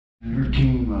And her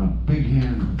team, big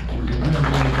hand.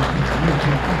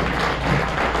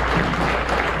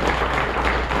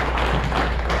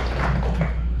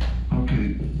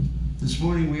 Okay, this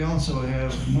morning we also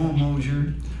have Mo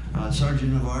Mosier,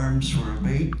 Sergeant of Arms for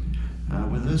Abate,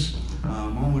 with us.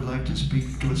 Mo would like to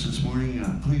speak to us this morning.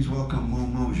 Please welcome Mo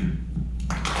Mosier.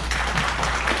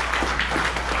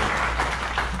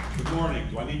 Good morning.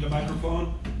 Do I need the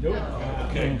microphone? Nope.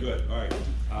 Okay, good. All right.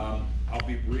 I'll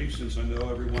be brief since I know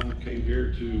everyone came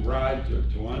here to ride,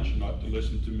 to lunch, not to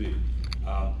listen to me.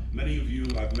 Many of you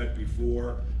I've met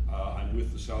before. I'm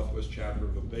with the Southwest Chapter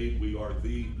of Abate. We are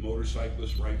the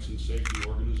motorcyclist rights and safety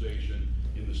organization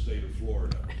in the state of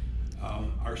Florida.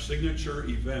 Our signature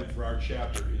event for our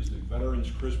chapter is the Veterans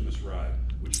Christmas Ride,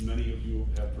 which many of you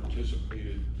have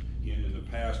participated in the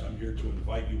past. I'm here to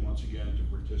invite you once again to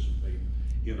participate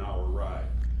in our ride.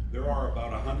 There are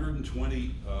about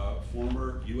 120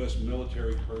 former U.S.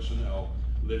 military personnel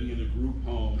living in a group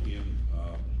home in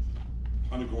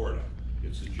Punta Gorda.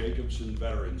 It's the Jacobson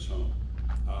Veterans Home.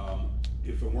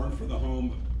 If it weren't for the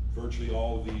home, virtually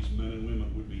all of these men and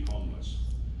women would be homeless.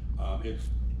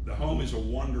 The home is a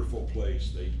wonderful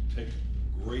place. They take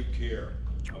great care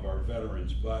of our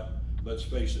veterans, but let's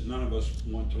face it, none of us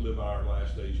want to live our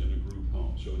last days in a group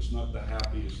home, so it's not the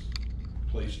happiest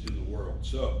place in the world.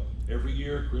 So every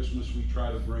year, Christmas, we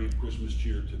try to bring Christmas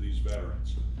cheer to these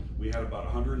veterans. We had about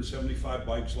 175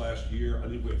 bikes last year. I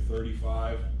think we have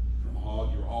 35 from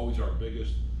HOG. You're always our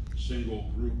biggest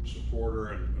single group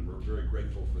supporter, and we're very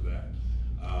grateful for that.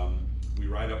 We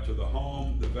ride up to the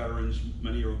home. The veterans,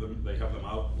 many of them, they have them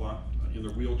out in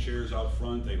their wheelchairs out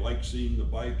front. They like seeing the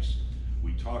bikes.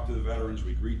 We talk to the veterans,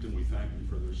 we greet them, we thank them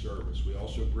for their service. We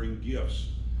also bring gifts.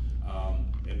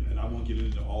 And I won't get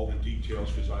into all the details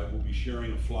because I will be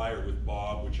sharing a flyer with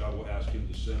Bob, which I will ask him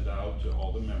to send out to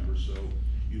all the members so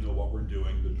you know what we're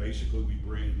doing. But basically we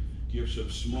bring gifts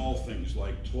of small things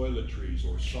like toiletries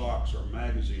or socks or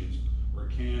magazines or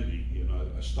candy,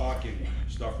 a stocking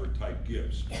stuffer type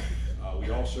gifts.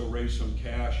 We also raise some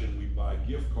cash and we buy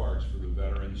gift cards for the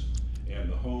veterans, and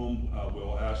the home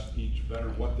will ask each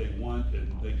veteran what they want,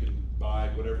 and they can buy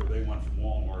whatever they want from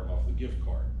Walmart off the gift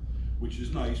card, which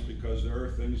is nice because there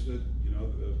are things that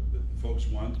the folks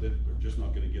want that they're just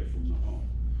not going to get from the home.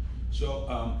 So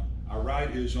our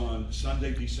ride is on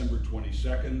Sunday, December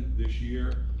 22nd this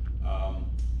year.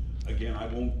 Again, I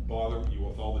won't bother you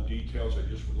with all the details. I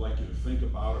just would like you to think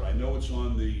about it. I know it's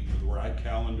on the ride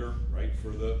calendar, right, for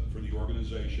the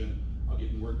organization. I'll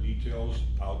get more details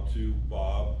out to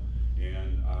Bob,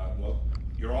 and well,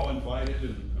 you're all invited,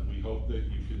 and we hope that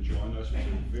you can join us. It's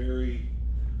a very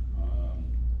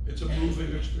it's a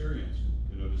moving experience,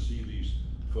 to see these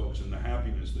folks and the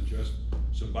happiness that just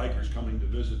some bikers coming to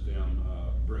visit them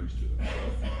brings to them.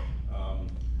 So,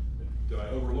 did I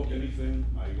overlook anything?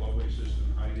 My lovely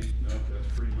assistant Heidi? No, that's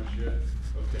pretty much it.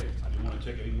 Okay, I didn't want to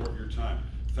take any more of your time.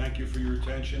 Thank you for your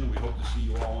attention, and we hope to see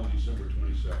you all on December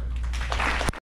 22nd.